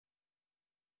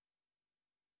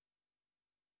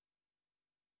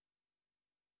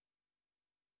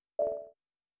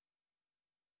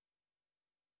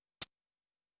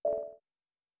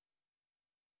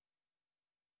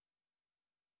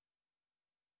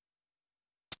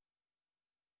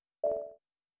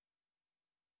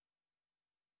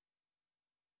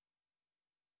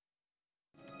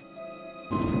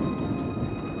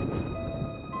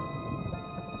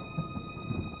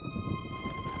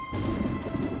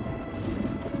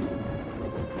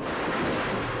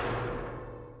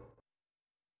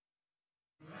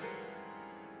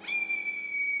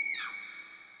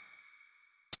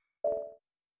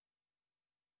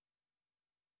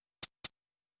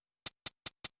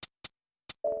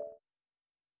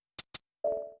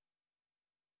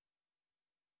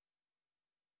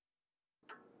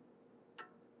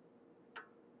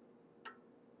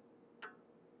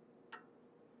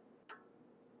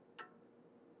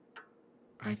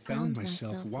I found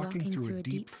myself walking through a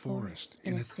deep forest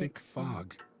in a thick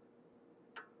fog.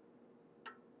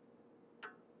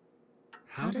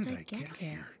 How did I get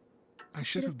here? I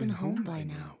should have been home by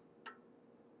now.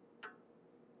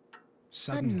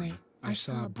 Suddenly, I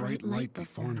saw a bright light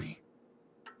before me.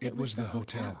 It was the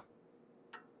hotel.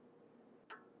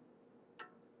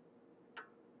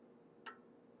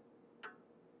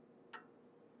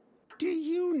 Do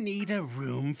you need a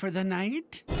room for the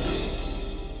night?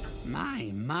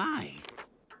 My.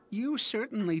 You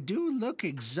certainly do look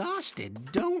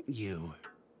exhausted, don't you?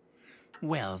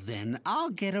 Well then, I'll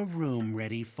get a room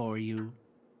ready for you.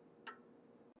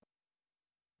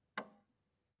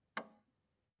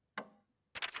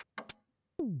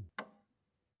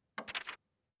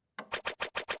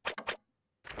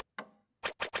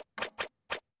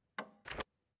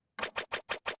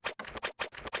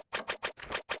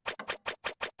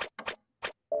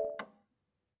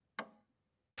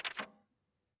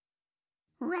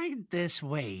 Right this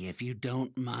way, if you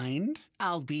don't mind.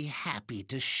 I'll be happy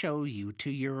to show you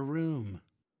to your room.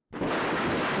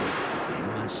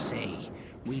 I must say,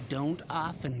 we don't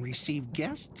often receive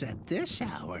guests at this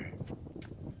hour.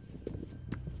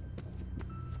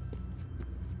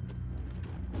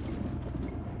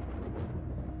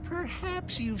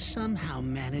 Perhaps you've somehow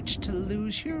managed to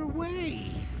lose your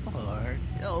way.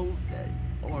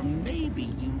 Or maybe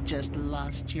you've just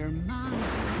lost your mind.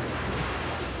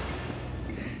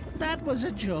 That was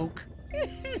a joke.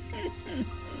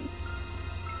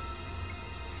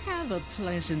 Have a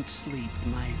pleasant sleep,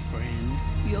 my friend.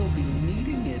 You'll be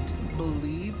needing it,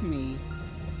 believe me.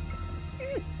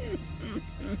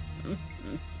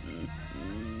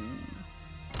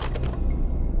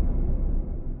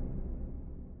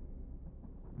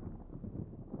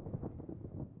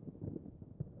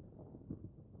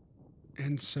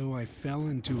 And so I fell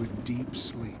into a deep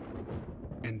sleep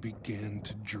and began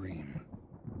to dream.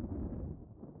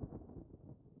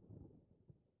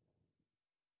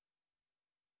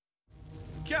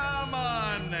 Come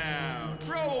on now,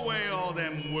 throw away all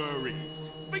them worries.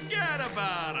 Forget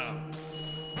about them.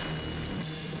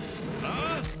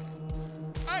 Huh?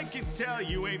 I can tell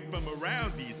you ain't from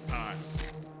around these parts.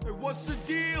 Hey, what's the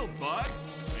deal, bud?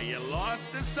 Are you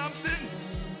lost or something?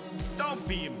 Don't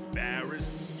be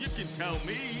embarrassed. You can tell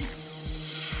me.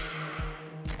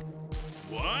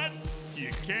 What?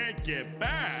 You can't get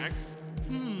back?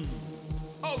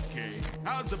 Okay,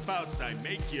 how's about I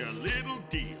make you a little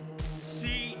deal?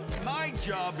 See, my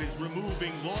job is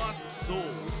removing lost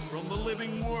souls from the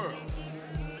living world.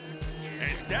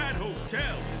 And that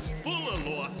hotel is full of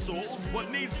lost souls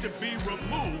what needs to be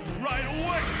removed right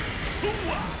away.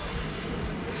 Hoo-ah!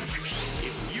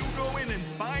 If you go in and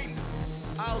find them,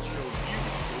 I'll show you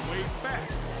the way back.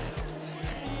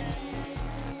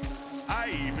 I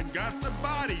even got some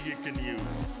body you can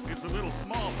use. It's a little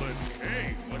small, but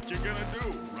hey, what you gonna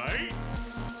do, right?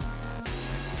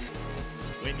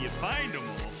 When you find them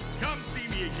all, come see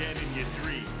me again in your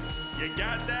dreams. You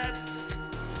got that?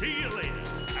 See you later,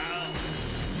 pal.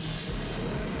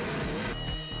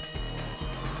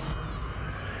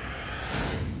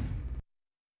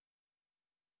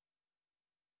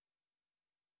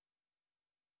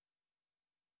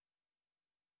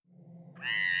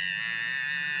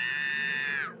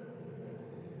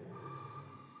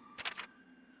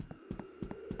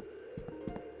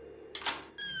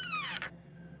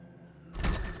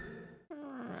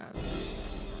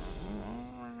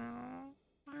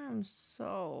 I'm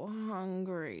so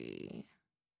hungry.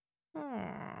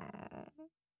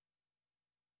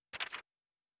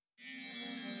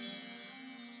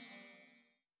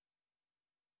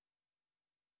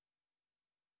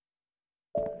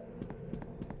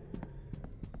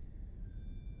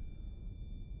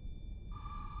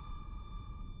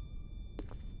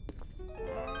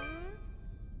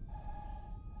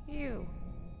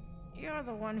 You're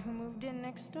the one who moved in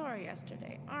next door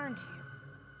yesterday, aren't you?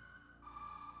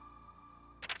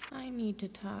 I need to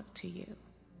talk to you.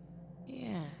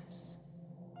 Yes.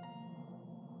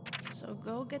 So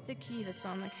go get the key that's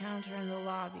on the counter in the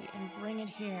lobby and bring it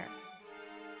here.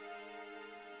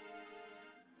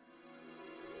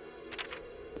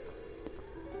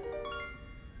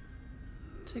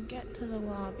 To get to the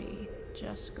lobby,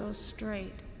 just go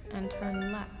straight and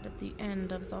turn left at the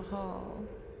end of the hall.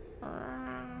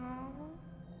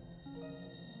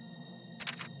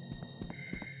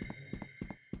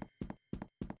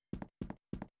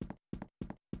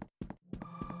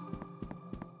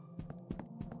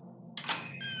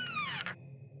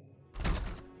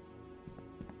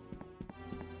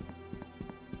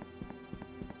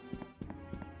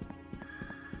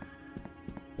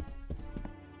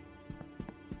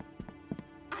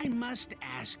 must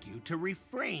ask you to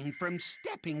refrain from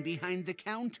stepping behind the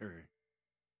counter.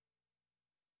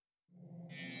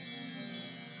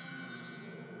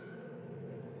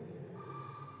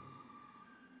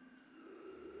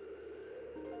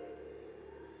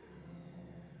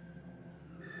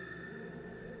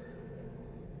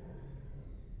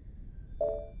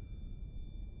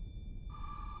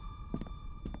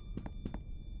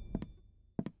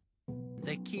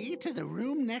 The key to the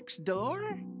room next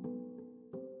door?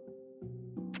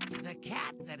 The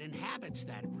cat that inhabits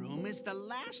that room is the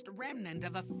last remnant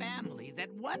of a family that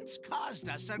once caused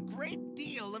us a great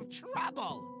deal of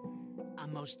trouble. A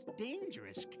most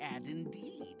dangerous cat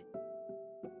indeed.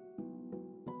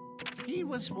 He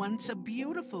was once a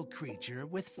beautiful creature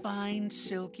with fine,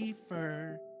 silky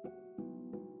fur.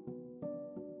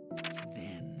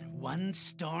 Then, one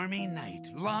stormy night,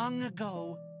 long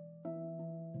ago,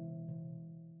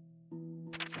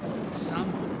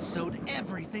 someone sewed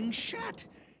everything shut.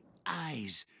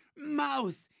 Eyes,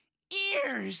 mouth,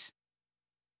 ears.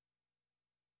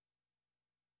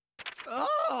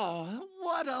 Oh,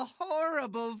 what a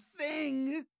horrible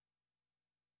thing!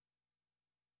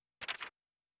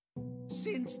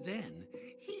 Since then,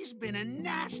 he's been a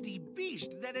nasty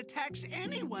beast that attacks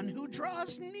anyone who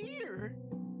draws near.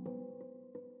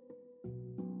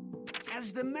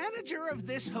 As the manager of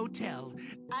this hotel,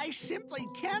 I simply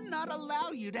cannot allow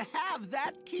you to have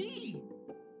that key.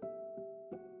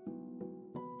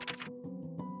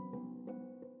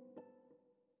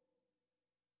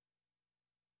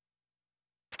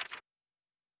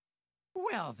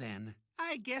 Well then,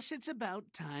 I guess it's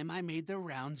about time I made the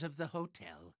rounds of the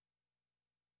hotel.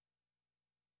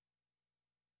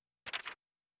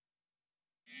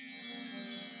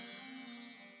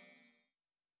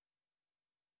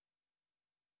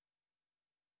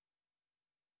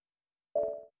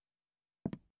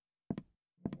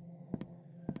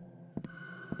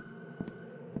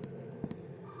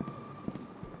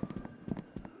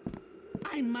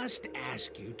 I must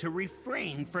ask you to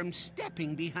refrain from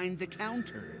stepping behind the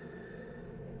counter.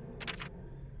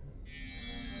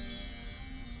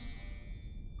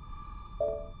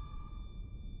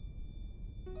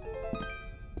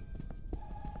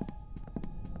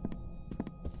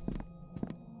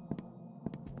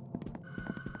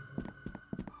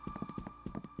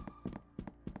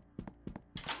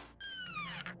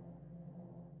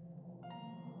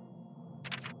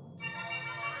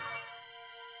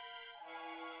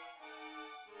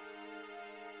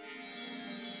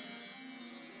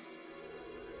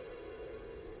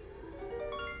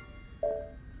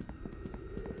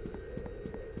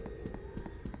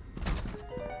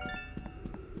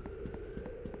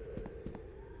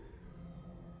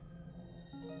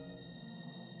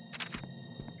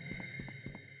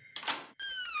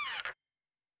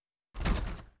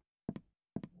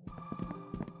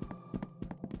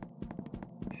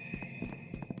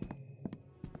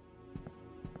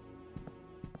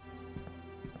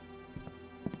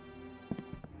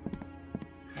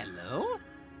 Hello?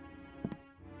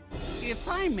 If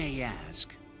I may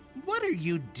ask, what are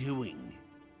you doing?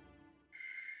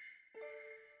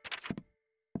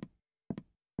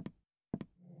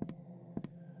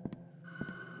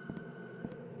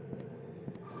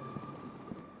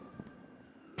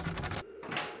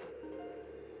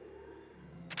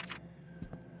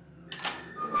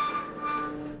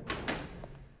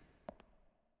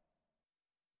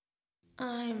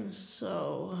 I'm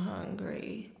so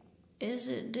hungry. Is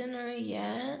it dinner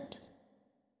yet?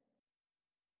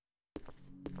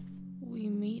 We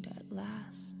meet at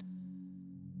last.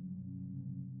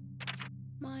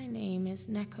 My name is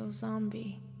Neko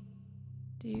Zombie.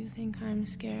 Do you think I'm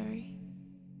scary?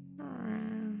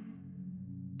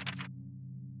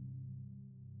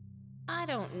 I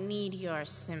don't need your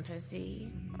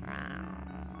sympathy.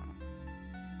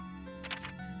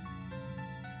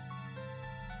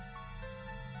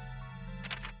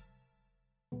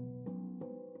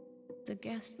 The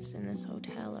guests in this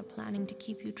hotel are planning to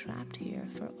keep you trapped here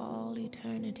for all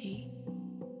eternity.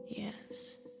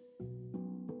 Yes.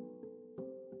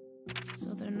 So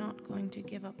they're not going to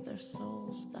give up their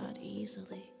souls that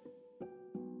easily.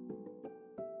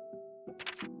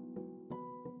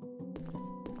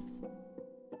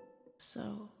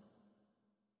 So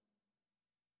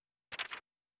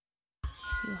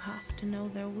you have to know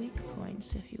their weak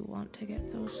points if you want to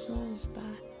get those souls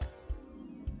back.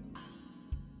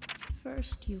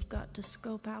 First, you've got to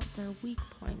scope out their weak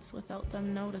points without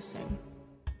them noticing.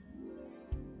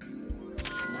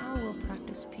 Now we'll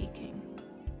practice peeking.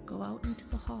 Go out into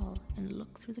the hall and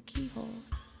look through the keyhole.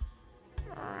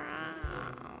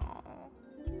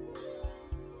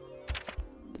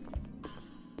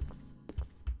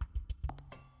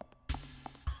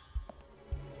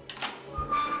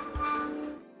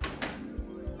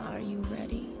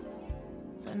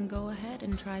 go ahead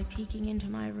and try peeking into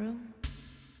my room?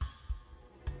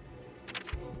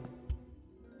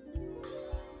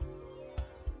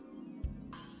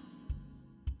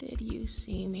 Did you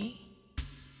see me?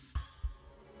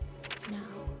 Now,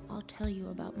 I'll tell you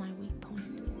about my weak point.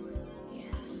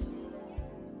 Yes.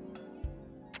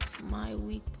 My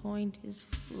weak point is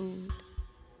food.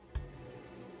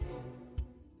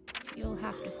 You'll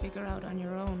have to figure out on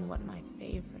your own what my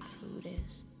favorite food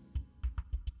is.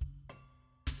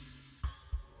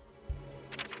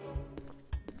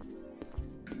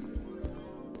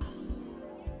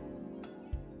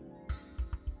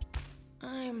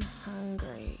 I'm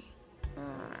hungry.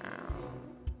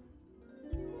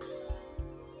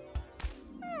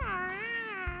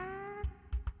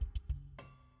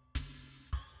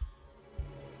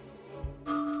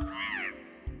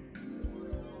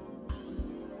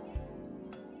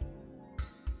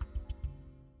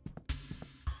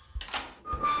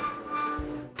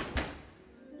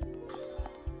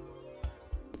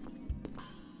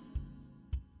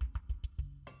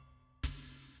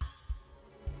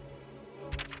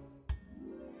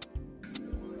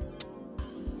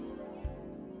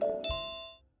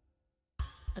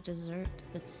 A dessert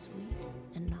that's sweet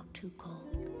and not too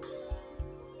cold.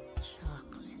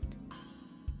 Chocolate.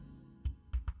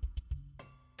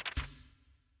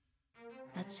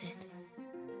 That's it.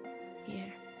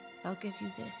 Here, I'll give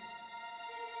you this.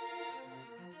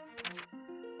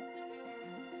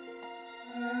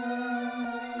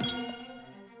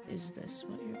 Is this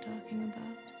what you're talking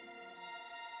about?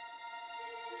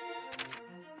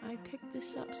 I picked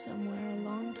this up somewhere a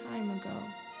long time ago.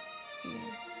 Here.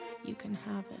 You can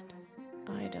have it.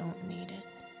 I don't need it.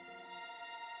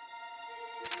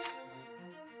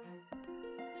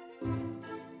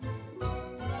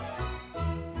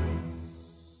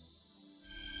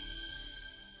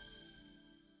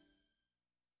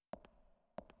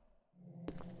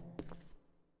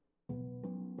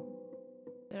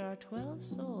 There are 12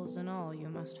 souls in all you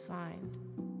must find.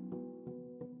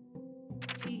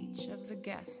 Each of the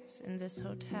guests in this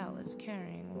hotel is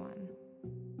carrying one.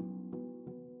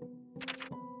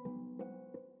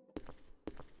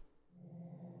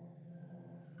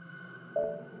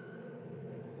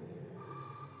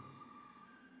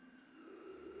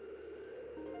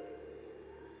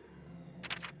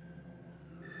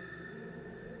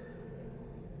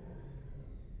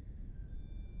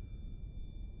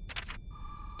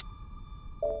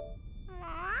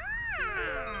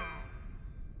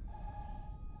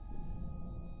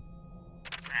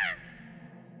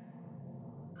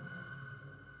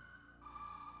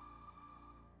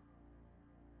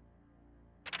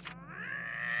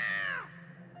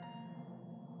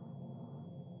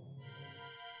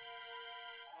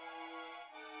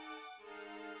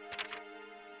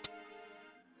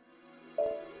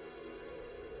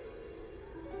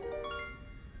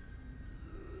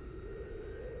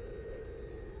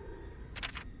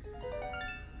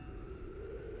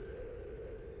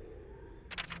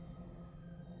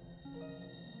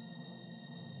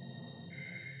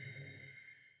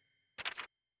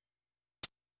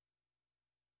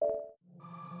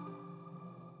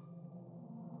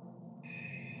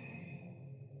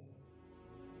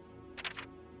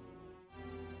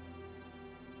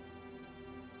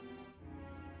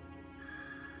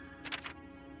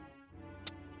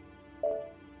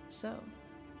 So,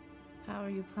 how are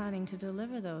you planning to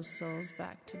deliver those souls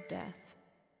back to death?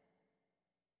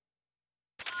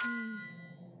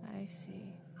 I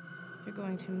see. You're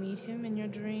going to meet him in your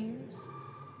dreams?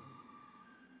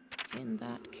 In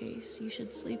that case, you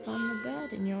should sleep on the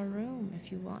bed in your room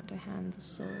if you want to hand the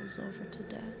souls over to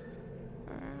death.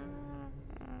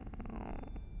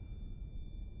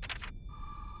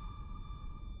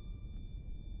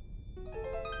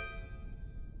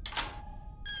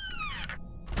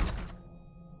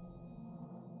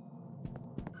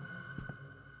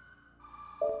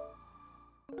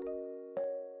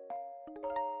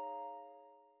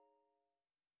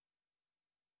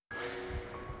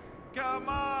 Come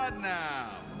on now.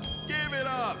 Give it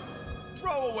up.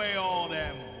 Throw away all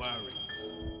them worries.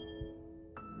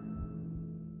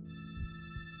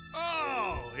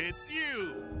 Oh, it's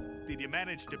you. Did you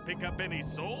manage to pick up any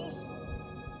souls?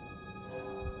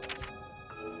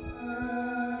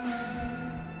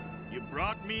 You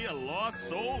brought me a lost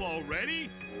soul already?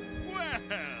 Well,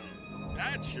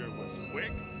 that sure was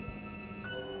quick.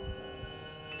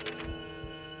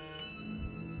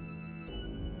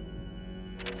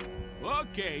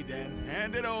 Okay then,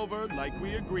 hand it over like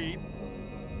we agreed.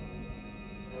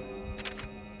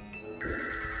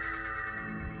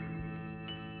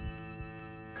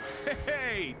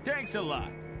 Hey, thanks a lot.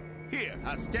 Here,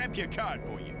 I'll stamp your card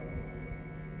for you.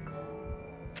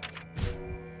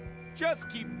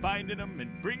 Just keep finding them and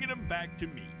bringing them back to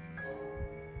me.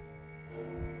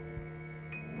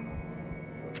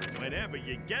 Whenever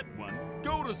you get one,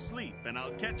 go to sleep and I'll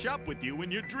catch up with you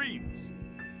in your dreams.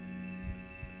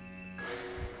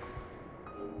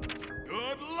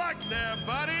 Good luck there,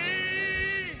 buddy!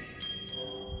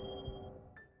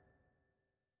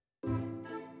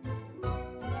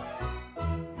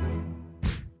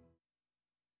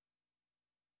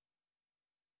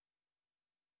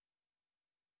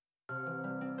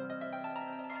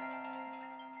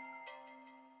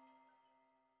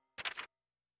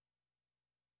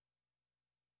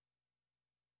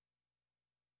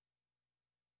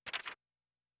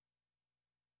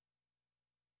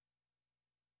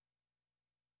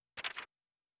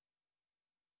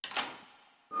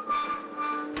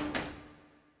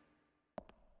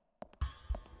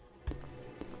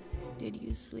 Did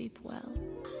you sleep well?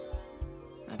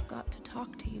 I've got to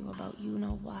talk to you about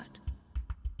you-know-what.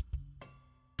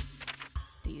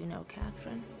 Do you know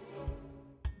Catherine?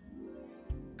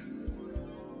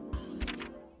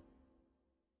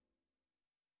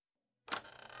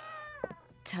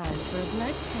 Time for a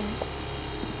blood test.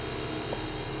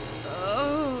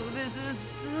 Oh, this is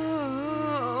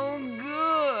so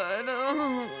good.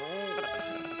 Oh.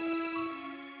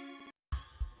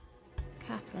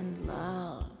 Catherine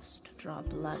loves to draw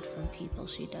blood from people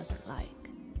she doesn't like.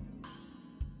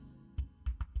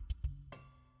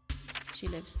 She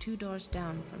lives 2 doors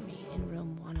down from me in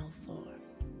room 104.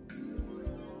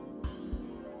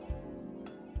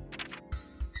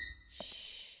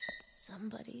 Shh,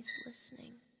 somebody's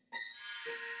listening.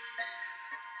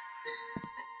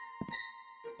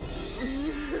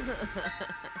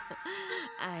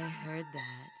 I heard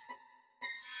that.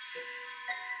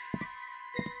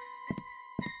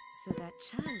 So that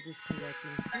child is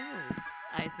collecting souls.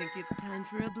 I think it's time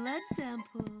for a blood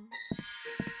sample.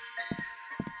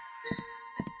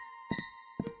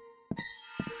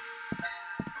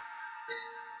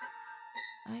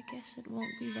 I guess it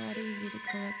won't be that easy to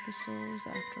collect the souls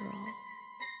after all.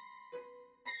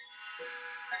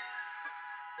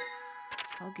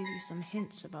 I'll give you some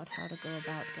hints about how to go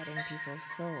about getting people's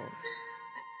souls.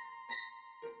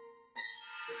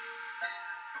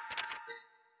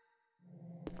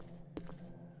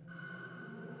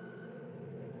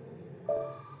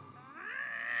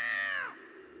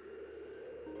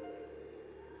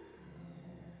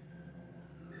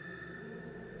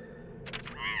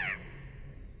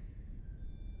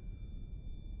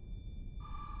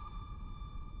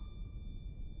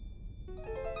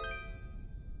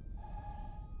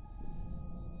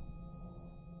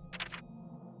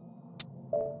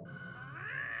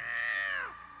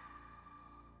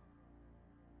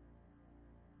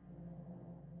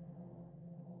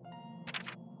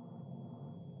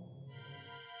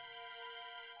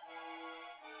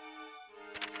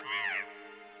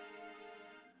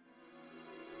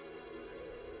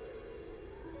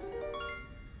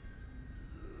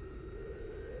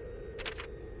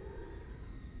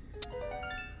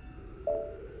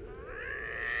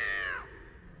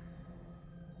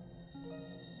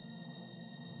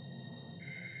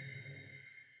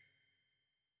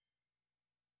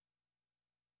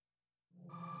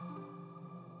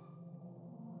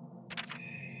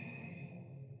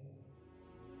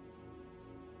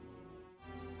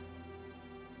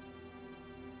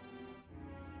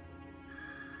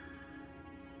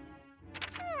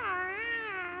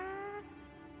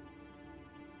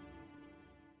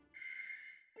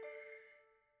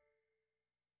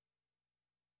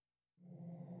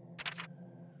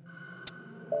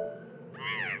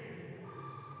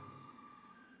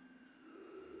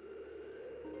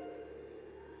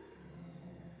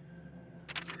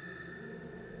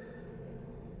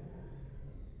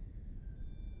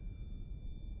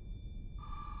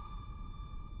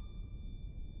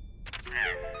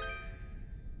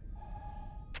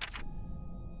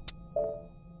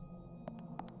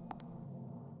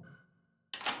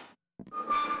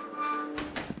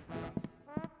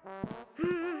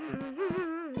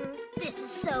 This is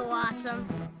so awesome.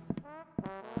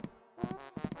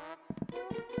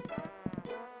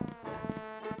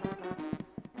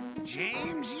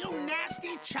 James, you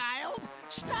nasty child!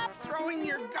 Stop throwing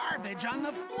your garbage on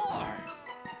the floor!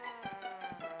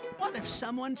 What if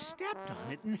someone stepped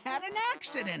on it and had an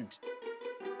accident?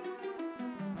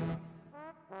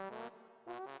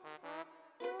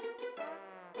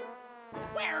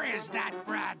 Where is that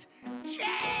brat?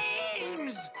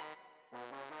 James!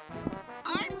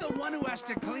 I'm the one who has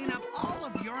to clean up all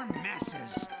of your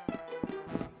messes.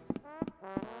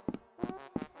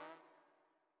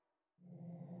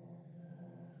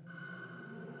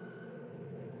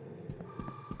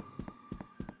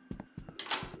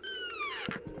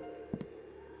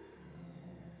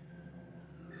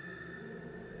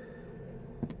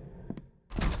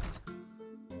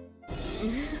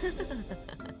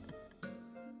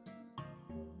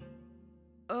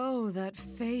 Oh, that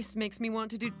face makes me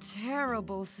want to do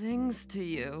terrible things to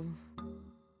you.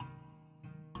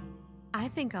 I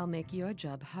think I'll make your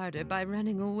job harder by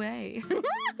running away.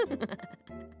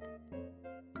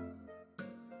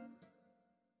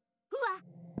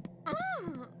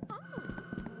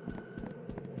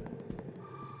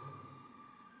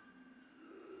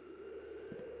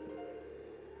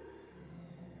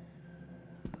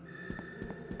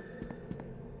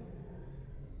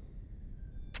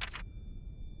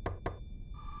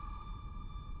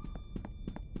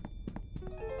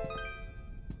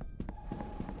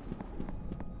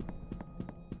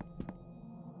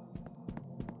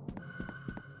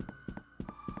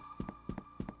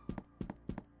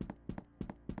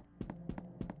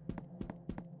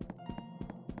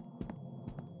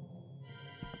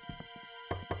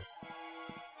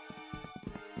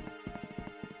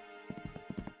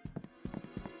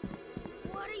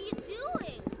 What are you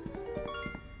doing?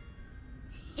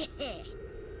 Hey!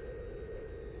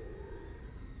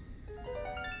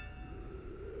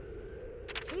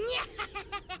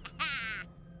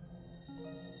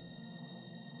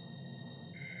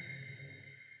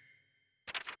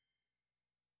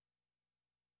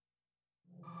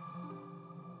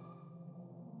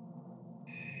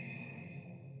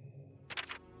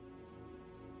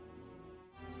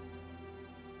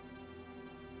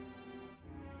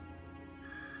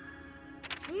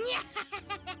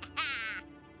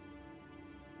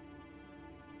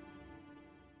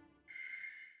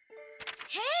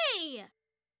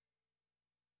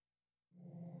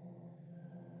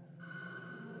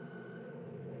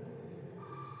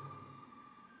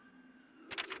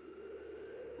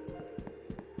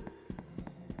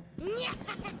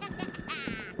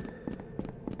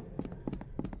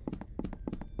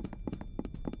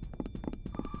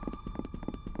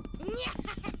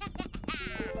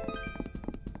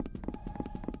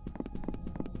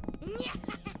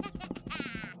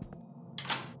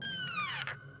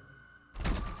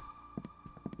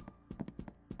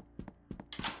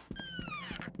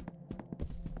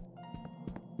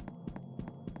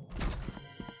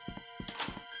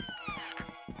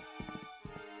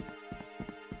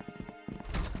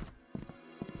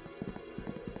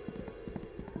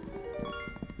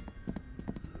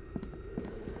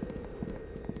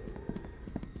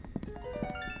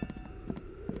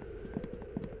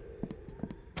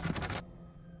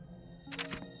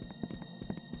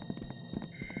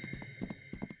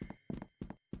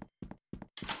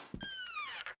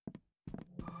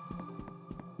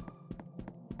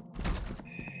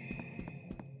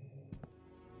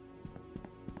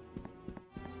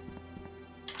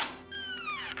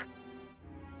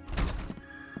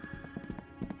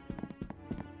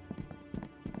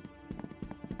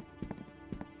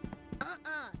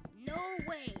 No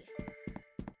way.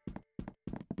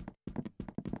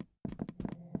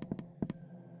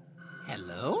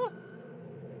 Hello?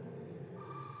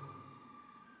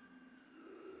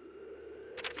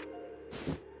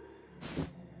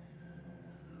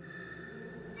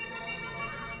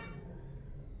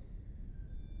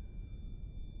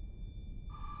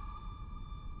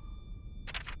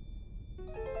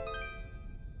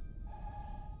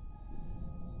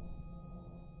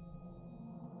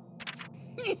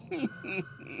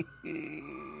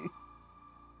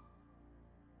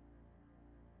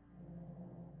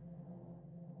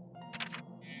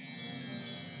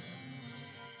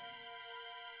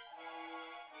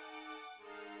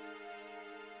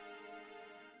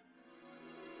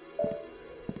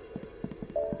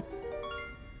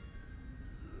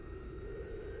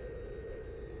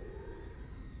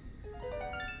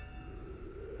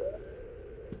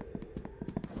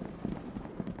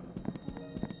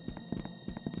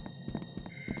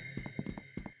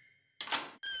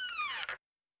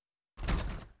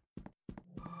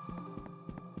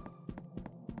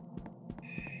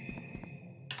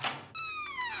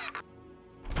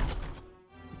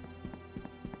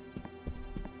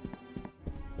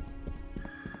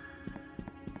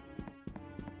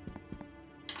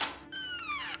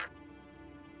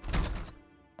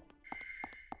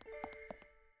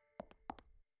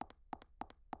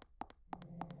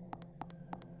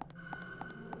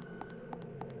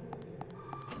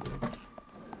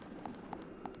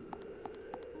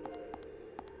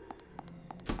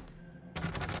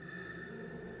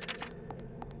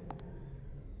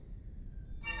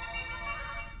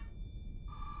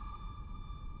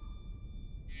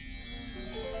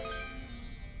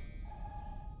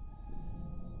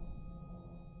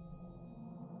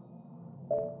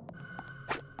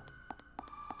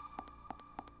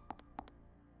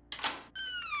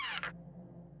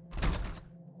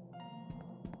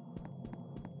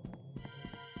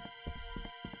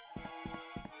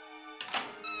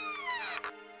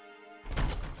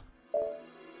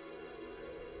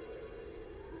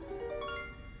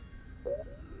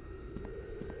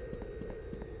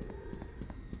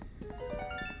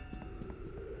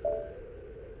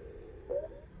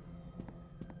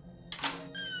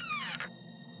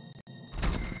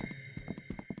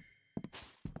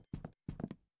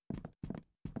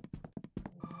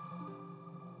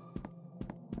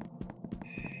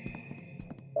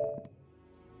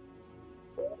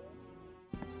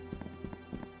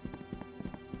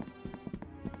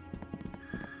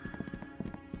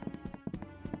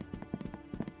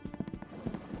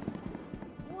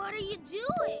 What are you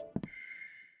doing?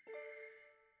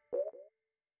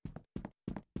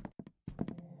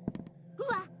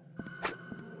 Hooah!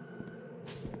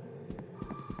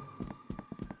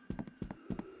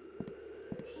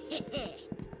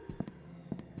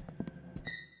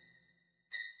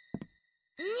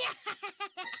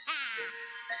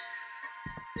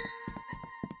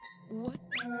 What?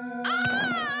 Ah!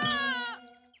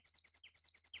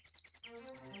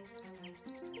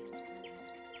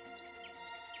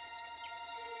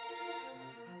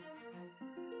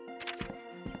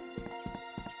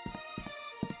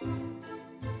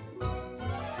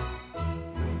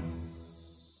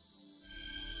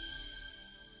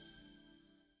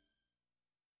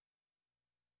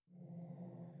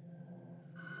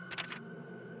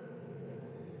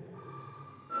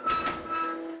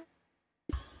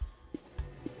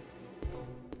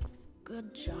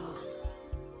 Good job.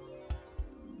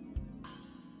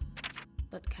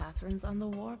 But Catherine's on the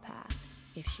warpath.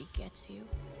 If she gets you,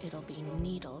 it'll be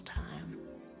needle time.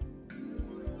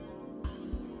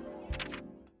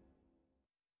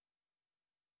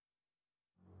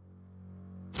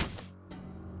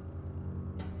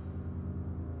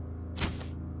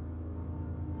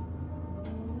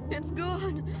 It's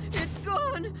gone! It's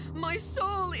gone! My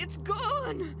soul, it's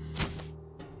gone!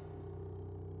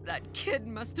 That kid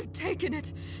must have taken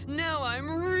it. Now I'm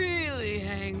really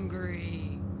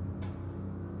angry.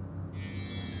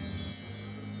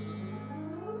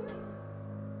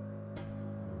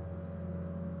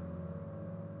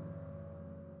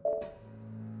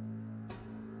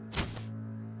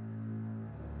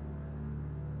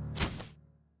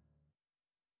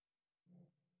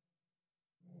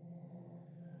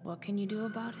 What can you do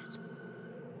about it?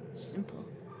 Simple.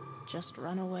 Just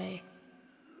run away.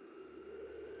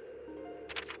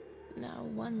 Now,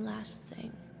 one last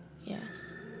thing.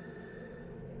 Yes.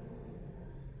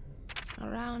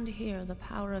 Around here, the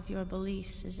power of your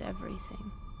beliefs is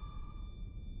everything.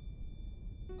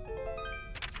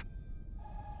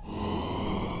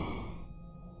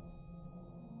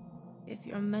 If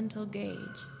your mental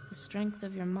gauge, the strength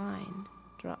of your mind,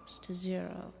 drops to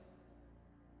 0,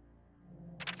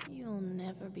 you'll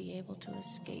never be able to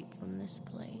escape from this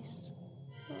place.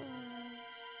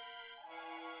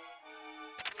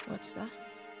 What's that?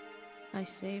 I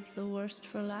saved the worst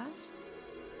for last?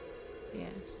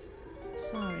 Yes.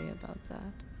 Sorry about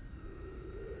that.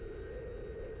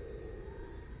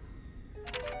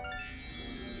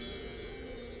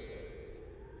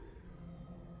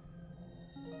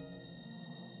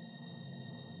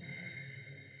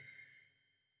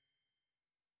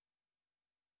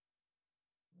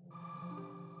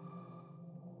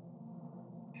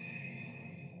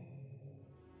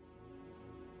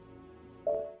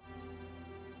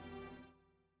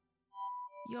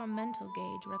 Your mental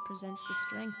gauge represents the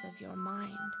strength of your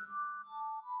mind.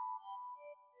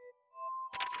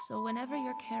 So whenever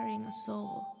you're carrying a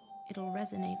soul, it'll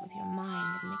resonate with your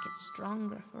mind and make it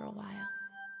stronger for a while.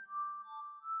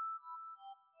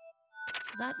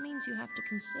 That means you have to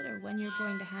consider when you're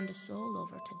going to hand a soul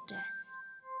over to death.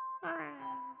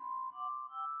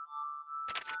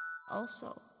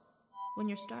 Also, when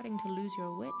you're starting to lose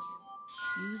your wits,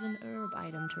 use an herb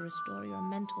item to restore your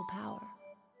mental power.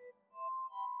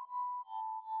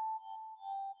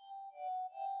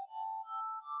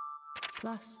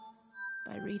 Plus,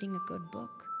 by reading a good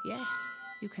book, yes,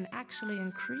 you can actually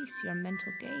increase your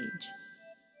mental gauge.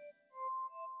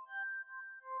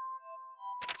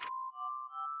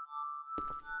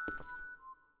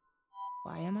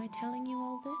 Why am I telling you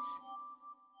all this?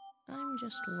 I'm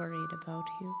just worried about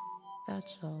you,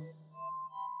 that's all.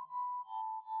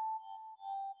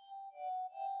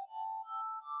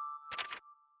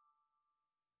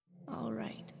 All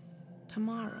right,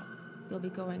 tomorrow you'll be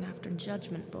going after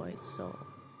Judgment Boy's soul,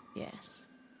 yes.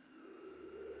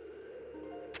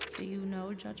 Do you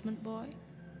know Judgment Boy?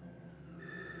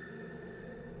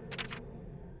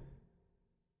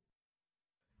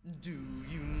 Do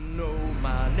you know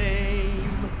my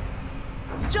name?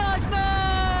 Judgment!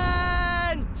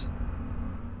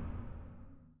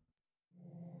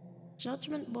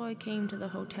 Judgment Boy came to the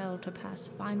hotel to pass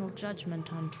final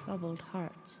judgment on troubled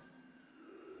hearts.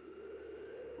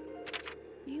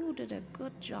 You did a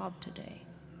good job today.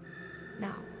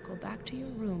 Now, go back to your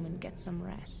room and get some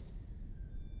rest.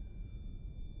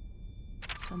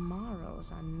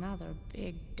 Tomorrow's another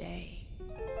big day.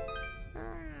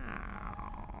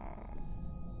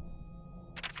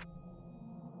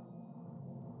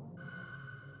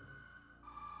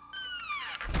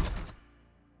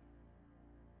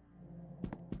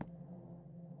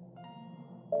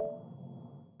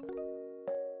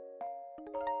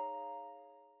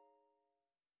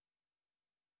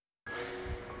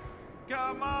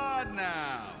 Come on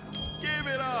now. Give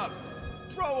it up.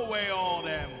 Throw away all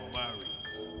them worries.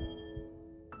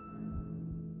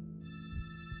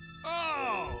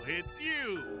 Oh, it's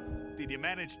you. Did you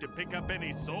manage to pick up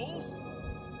any souls?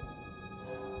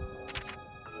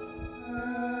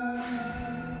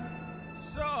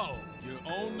 So, you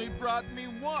only brought me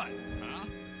one, huh?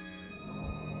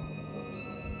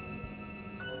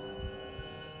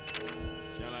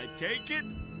 Shall I take it?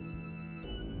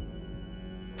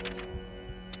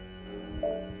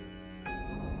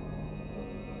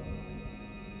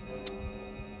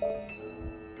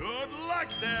 Good luck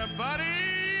there, buddy!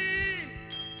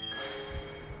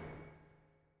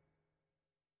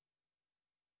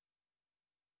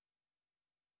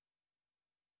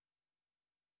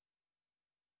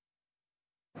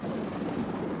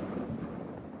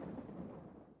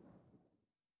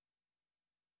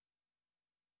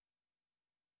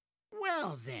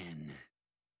 Well then,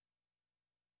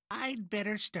 I'd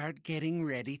better start getting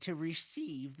ready to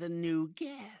receive the new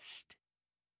guest.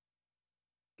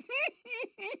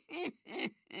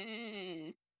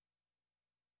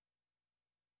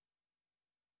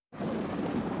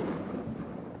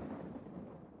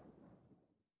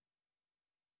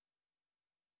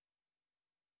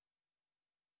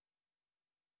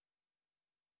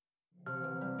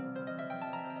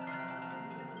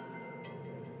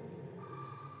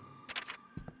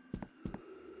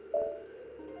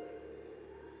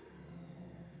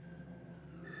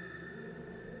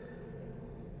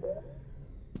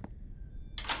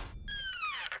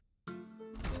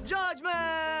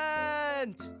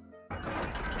 Judgment!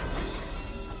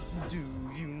 Do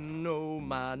you know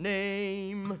my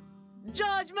name?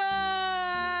 Judgment!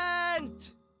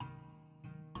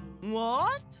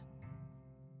 What?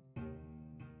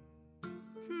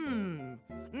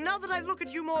 Now that I look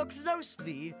at you more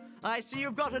closely, I see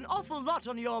you've got an awful lot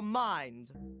on your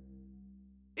mind.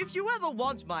 If you ever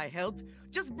want my help,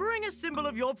 just bring a symbol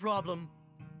of your problem.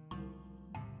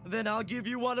 Then I'll give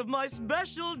you one of my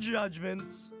special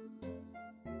judgments.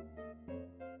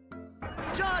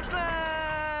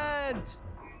 Judgment!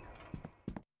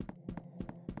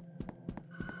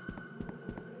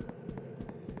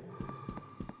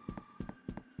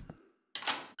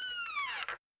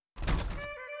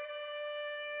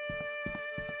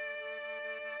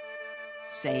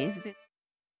 Save the...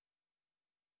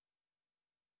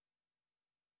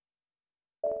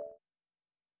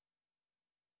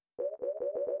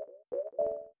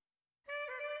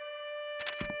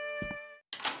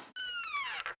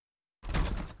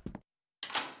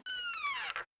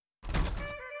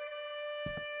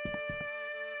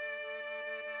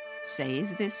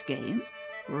 Save this game,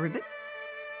 or the...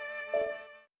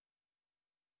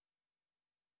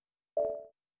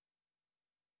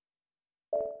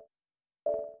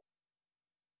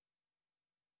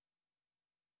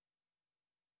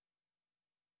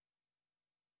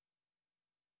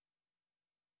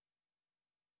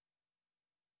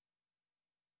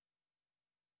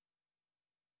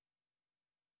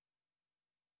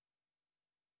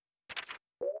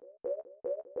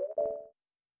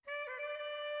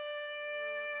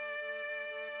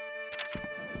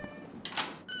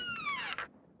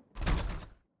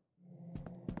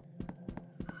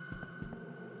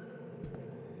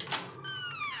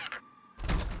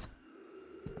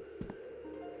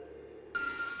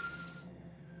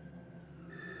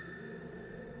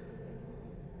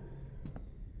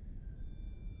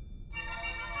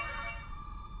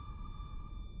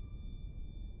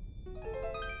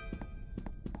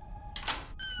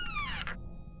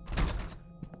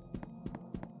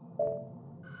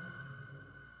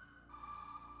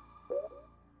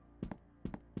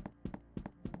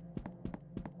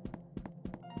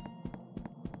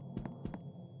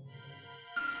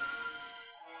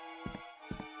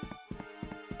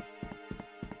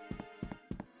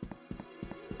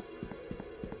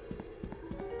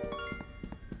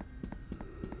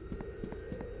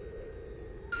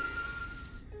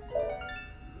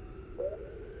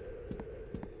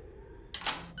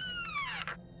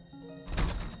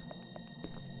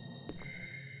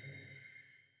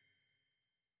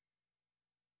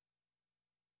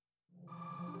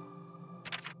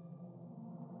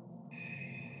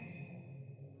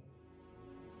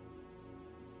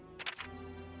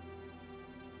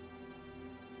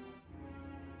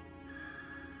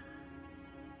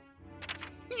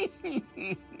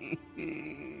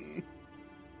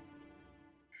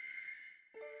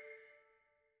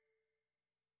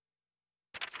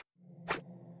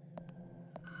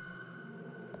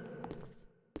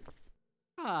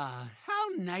 Ah, how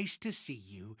nice to see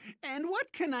you. And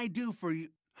what can I do for you?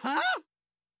 Huh?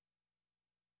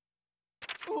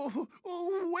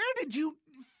 Where did you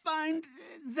find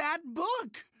that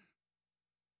book?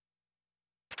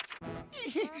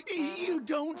 You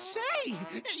don't say.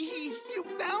 You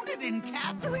found it in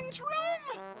Catherine's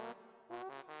room?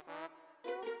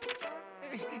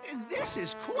 This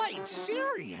is quite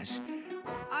serious.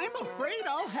 I'm afraid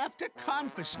I'll have to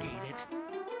confiscate it.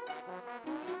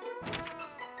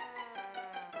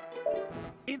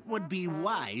 It would be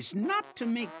wise not to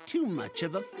make too much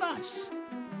of a fuss.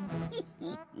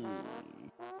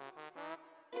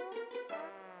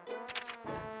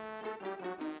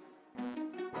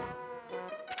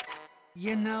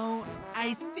 You know,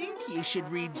 I think you should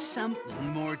read something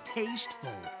more tasteful.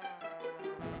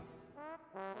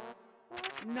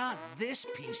 Not this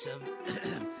piece of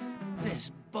this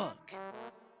book.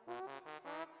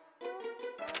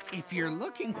 If you're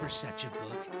looking for such a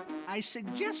book, I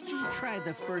suggest you try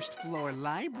the first floor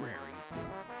library.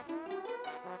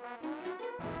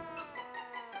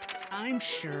 I'm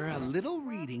sure a little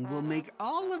reading will make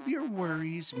all of your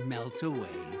worries melt away.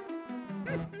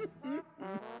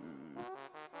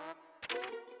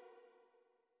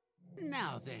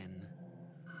 Now then.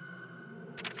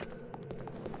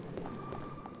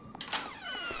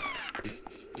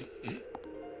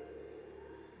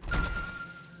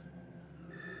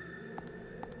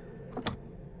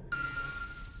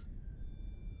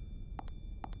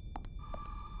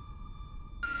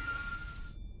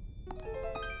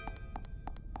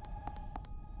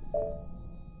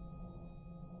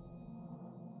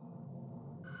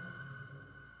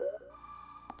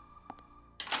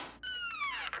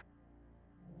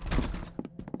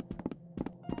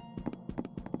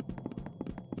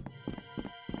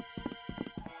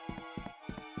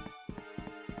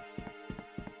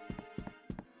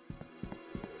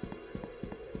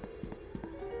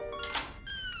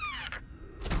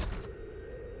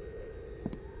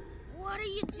 What are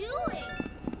you doing?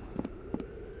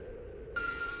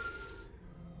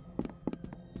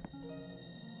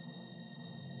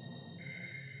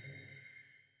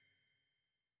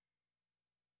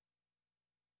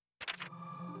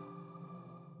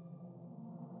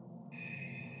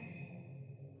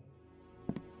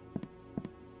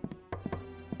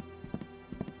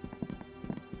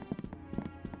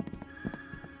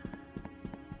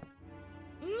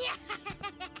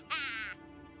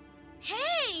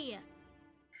 Hey!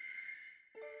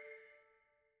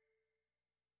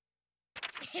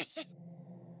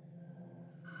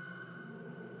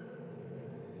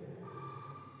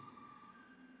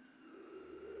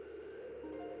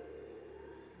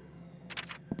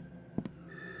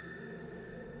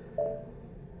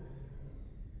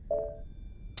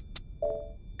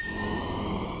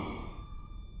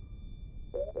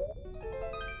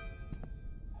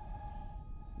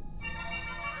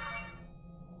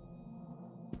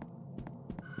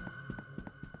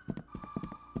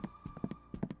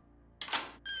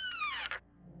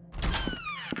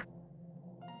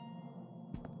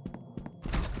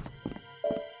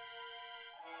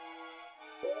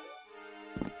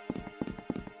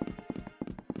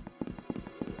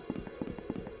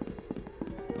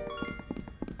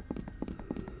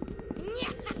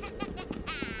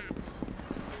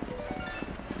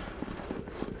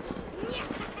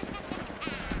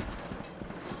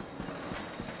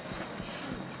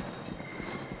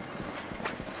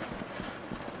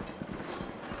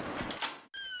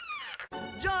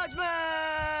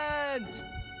 Judgment!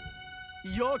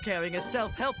 You're carrying a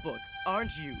self-help book,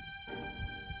 aren't you?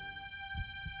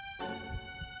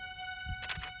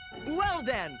 Well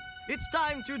then, it's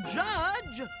time to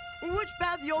judge which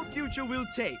path your future will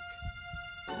take.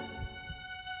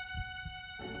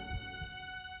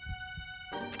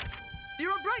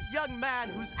 You're a bright young man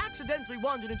who's accidentally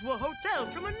wandered into a hotel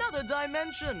from another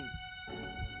dimension.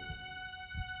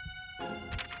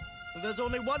 There's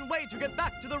only one way to get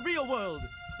back to the real world.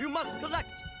 You must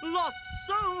collect lost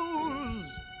souls.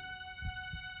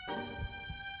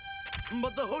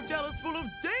 But the hotel is full of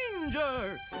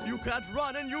danger. You can't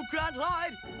run and you can't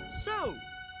hide. So,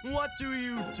 what do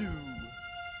you do?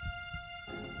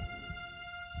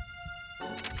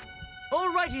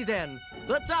 Alrighty then,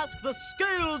 let's ask the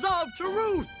Scales of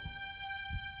Truth.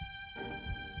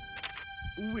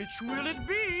 Which will it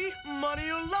be? Money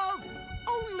or love?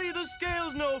 Only the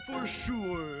scales know for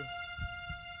sure.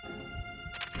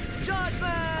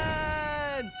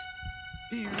 Judgment!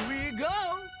 Here we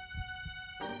go!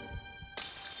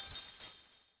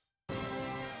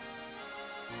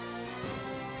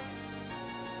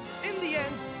 In the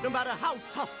end, no matter how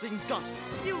tough things got,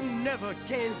 you never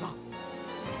gave up.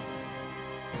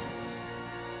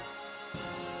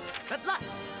 At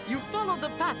last, You followed the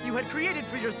path you had created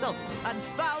for yourself and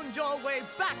found your way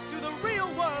back to the real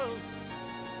world.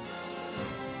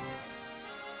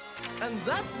 And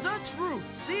that's the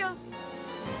truth, see ya?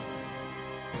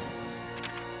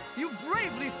 You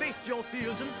bravely faced your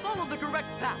fears and followed the correct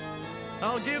path.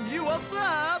 I'll give you a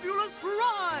fabulous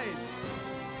prize!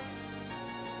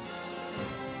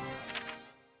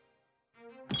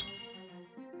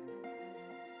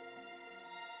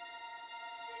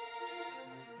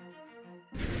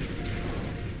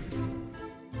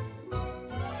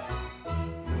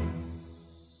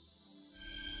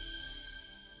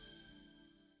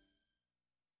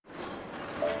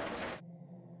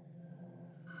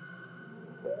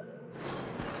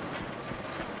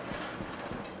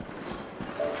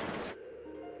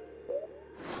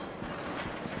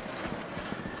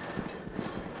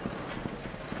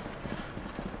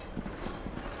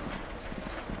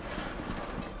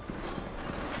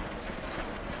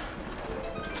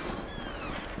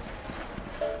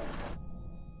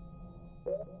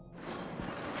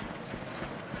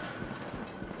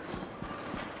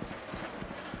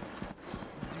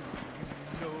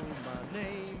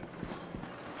 Name.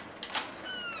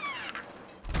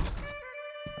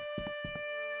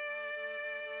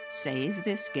 Save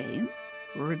this game?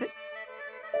 Ribbit?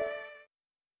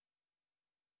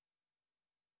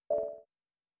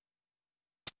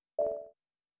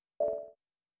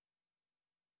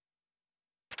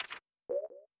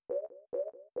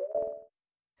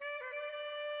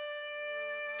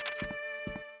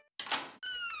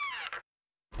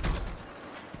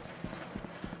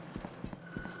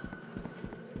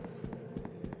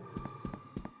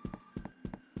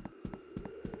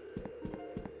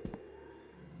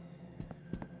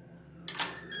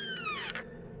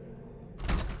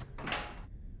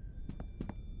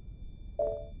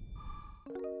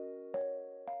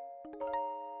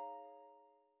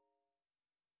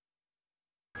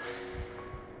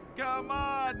 Come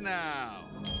on now.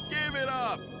 Give it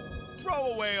up.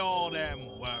 Throw away all them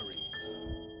worries.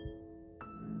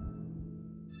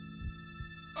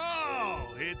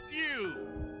 Oh, it's you.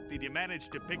 Did you manage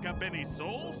to pick up any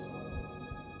souls?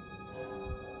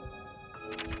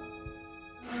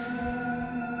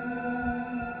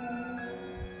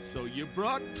 So you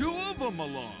brought 2 of them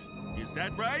along. Is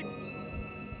that right?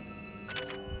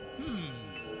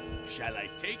 Shall I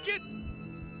take it?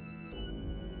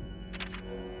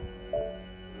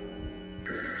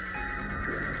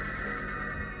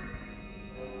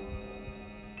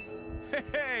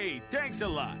 Hey, thanks a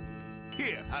lot.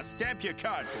 Here, I'll stamp your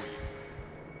card for you.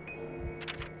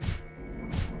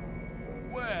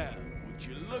 Well, would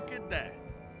you look at that?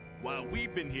 While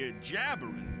we've been here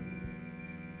jabbering,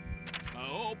 a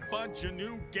whole bunch of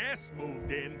new guests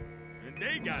moved in, and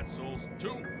they got souls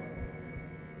too.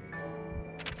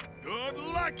 Good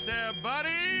luck there,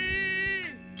 buddy!